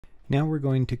Now we're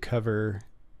going to cover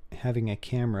having a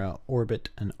camera orbit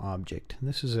an object.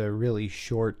 This is a really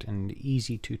short and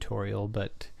easy tutorial,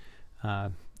 but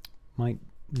might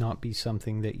not be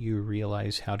something that you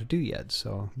realize how to do yet.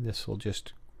 So this will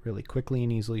just really quickly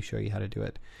and easily show you how to do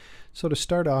it. So to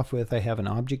start off with, I have an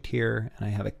object here and I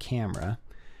have a camera.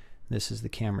 This is the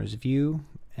camera's view,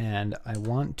 and I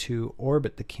want to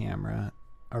orbit the camera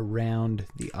around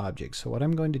the object. So what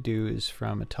I'm going to do is,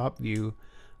 from a top view,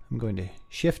 I'm going to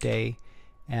Shift A,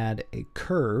 add a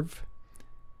curve,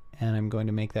 and I'm going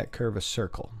to make that curve a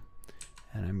circle.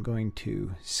 And I'm going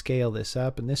to scale this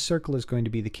up, and this circle is going to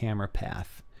be the camera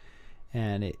path.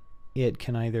 And it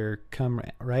can either come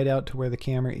right out to where the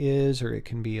camera is, or it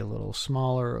can be a little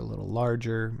smaller or a little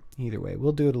larger. Either way,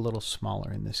 we'll do it a little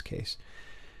smaller in this case.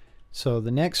 So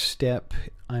the next step,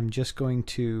 I'm just going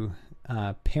to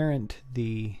parent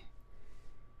the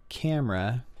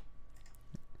camera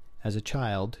as a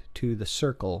child to the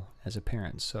circle as a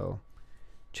parent. So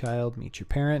child, meet your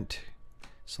parent,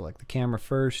 select the camera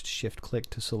first, shift click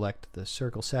to select the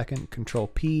circle second, Control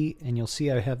P, and you'll see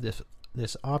I have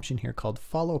this option here called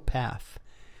follow path.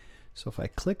 So if I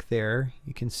click there,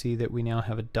 you can see that we now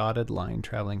have a dotted line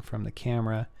traveling from the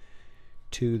camera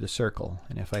to the circle.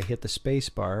 And if I hit the space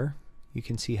bar, you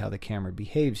can see how the camera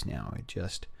behaves now. It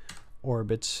just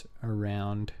orbits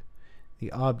around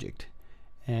the object.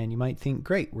 And you might think,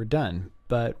 great, we're done.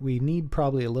 But we need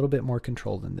probably a little bit more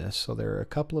control than this. So there are a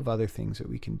couple of other things that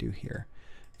we can do here.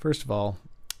 First of all,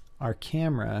 our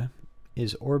camera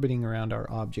is orbiting around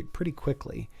our object pretty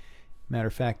quickly. Matter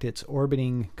of fact, it's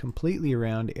orbiting completely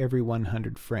around every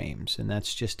 100 frames, and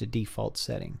that's just a default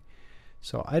setting.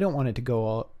 So I don't want it to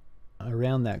go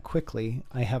around that quickly.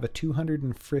 I have a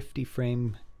 250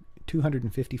 frame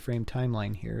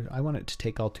timeline here. I want it to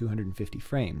take all 250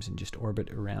 frames and just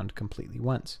orbit around completely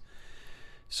once.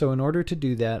 So in order to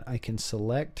do that, I can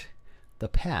select the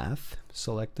path,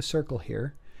 select the circle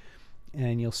here,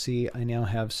 and you'll see I now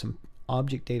have some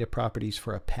object data properties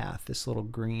for a path, this little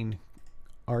green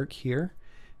arc here.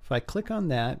 If I click on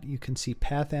that, you can see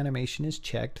path animation is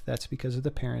checked. That's because of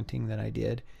the parenting that I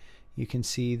did. You can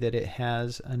see that it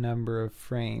has a number of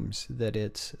frames that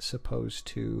it's supposed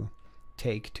to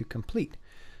take to complete.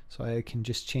 So I can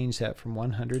just change that from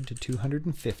 100 to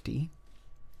 250.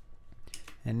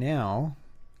 And now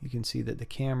you can see that the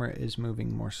camera is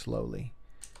moving more slowly.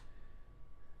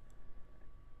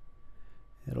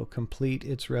 It'll complete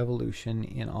its revolution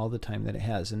in all the time that it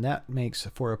has, and that makes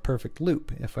for a perfect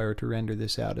loop if I were to render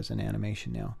this out as an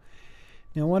animation now.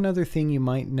 Now, one other thing you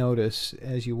might notice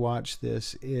as you watch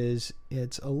this is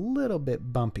it's a little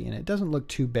bit bumpy, and it doesn't look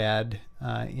too bad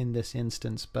in this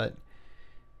instance, but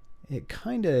the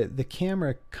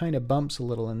camera kind of bumps a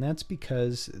little, and that's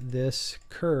because this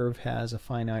curve has a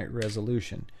finite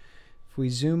resolution. If we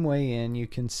zoom way in, you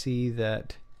can see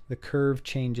that the curve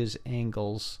changes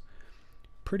angles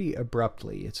pretty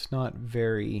abruptly. It's not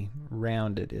very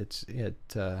rounded.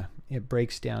 It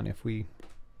breaks down if we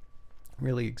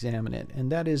really examine it,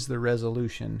 and that is the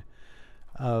resolution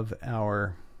of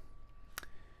our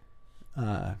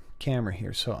camera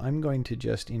here. So I'm going to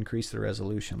just increase the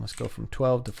resolution. Let's go from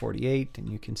 12 to 48, and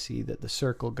you can see that the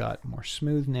circle got more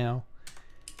smooth now,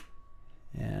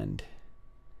 and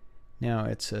now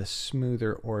it's a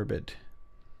smoother orbit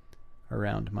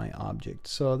around my object.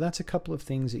 So that's a couple of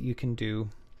things that you can do. You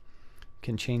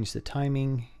can change the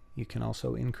timing. You can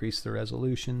also increase the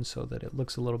resolution so that it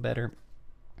looks a little better.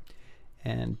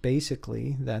 And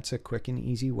basically, that's a quick and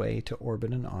easy way to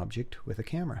orbit an object with a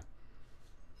camera.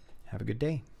 Have a good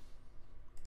day.